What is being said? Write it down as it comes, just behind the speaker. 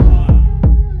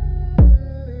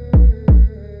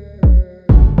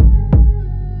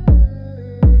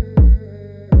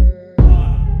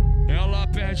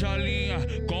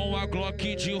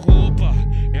Glock de roupa,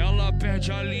 ela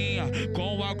perde a linha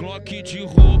com a Glock de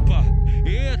roupa.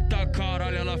 Eita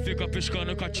caralho, ela fica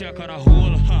piscando com a tcheca na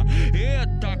rola.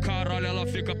 Eita caralho, ela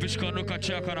fica piscando com a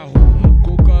tcheca na rola.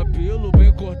 Com o cabelo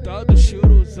bem cortado,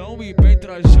 cheirosão e bem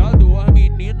trajado, a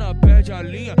menina perde a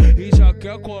linha e já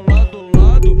quer colar do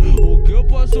lado. O que eu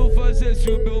posso fazer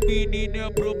se o meu menino é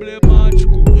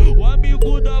problemático? O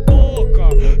amigo da boca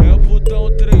é putão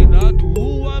treinado,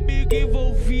 o amigo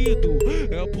envolvido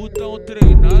é putão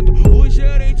treinado, o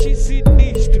gerente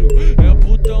sinistro é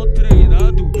putão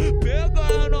treinado.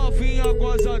 Pega a novinha,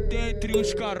 goza dentre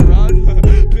os caralho.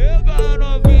 Pega a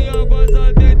novinha,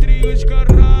 goza dentre os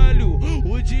caralho.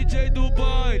 O DJ do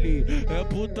baile é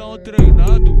putão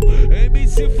treinado,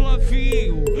 MC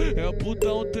Flavinho é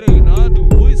putão treinado,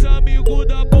 os amigos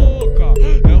da boca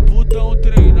é putão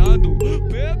treinado.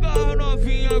 Pega a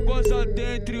novinha, goza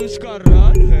dentre os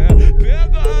caralho.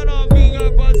 Pega a novinha,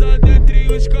 goza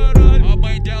dentre os caralho. A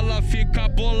mãe dela fica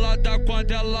bolada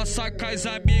quando ela sai com as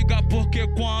amigas, porque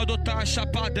quando tá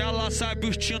chapada ela sabe o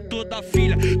instinto da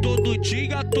filha. Todo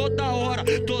dia, toda hora,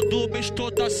 todo mês,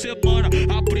 toda semana,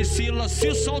 a Priscila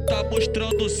se solta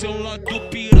mostrando seu lado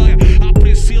piranha. A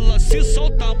Priscila se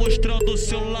solta mostrando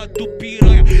seu lado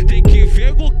piranha. Tem que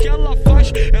ver o que ela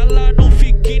faz, ela não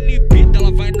fica inibida.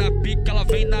 Ela vai na pica, ela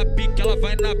vem na pica, ela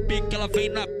vai na pica, ela vem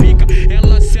na pica.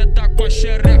 Ela senta com a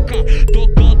xereca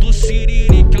tocando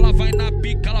siririca. Ela vai na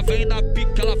pica, ela vem na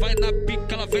pica, ela vai na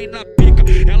pica, ela vem na pica.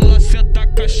 Ela senta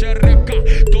com a xereca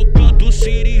tocando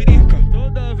siririca.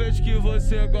 Toda vez que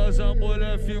você goza,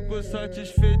 mulher, fico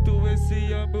satisfeito.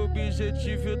 Esse é meu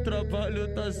objetivo e o trabalho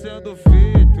tá sendo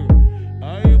feito.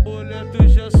 Aí, mulher, tu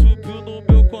já subiu no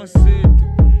meu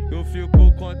conceito. Eu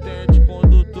fico contente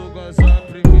quando tu goza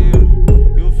primeiro.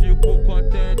 Eu fico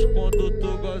contente quando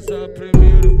tu goza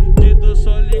primeiro. Te dou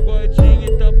só linguadinha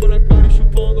e tá pra cara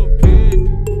chupando o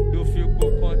peito. Eu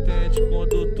fico contente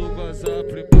quando tu goza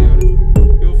primeiro.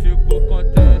 Eu fico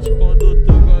contente quando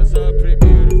tu goza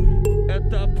primeiro. É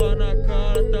tapa na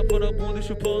cara, tapa na bunda e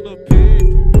chupando o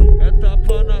peito. É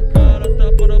tapa na cara,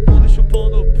 tapa na bunda e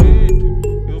chupando o peito.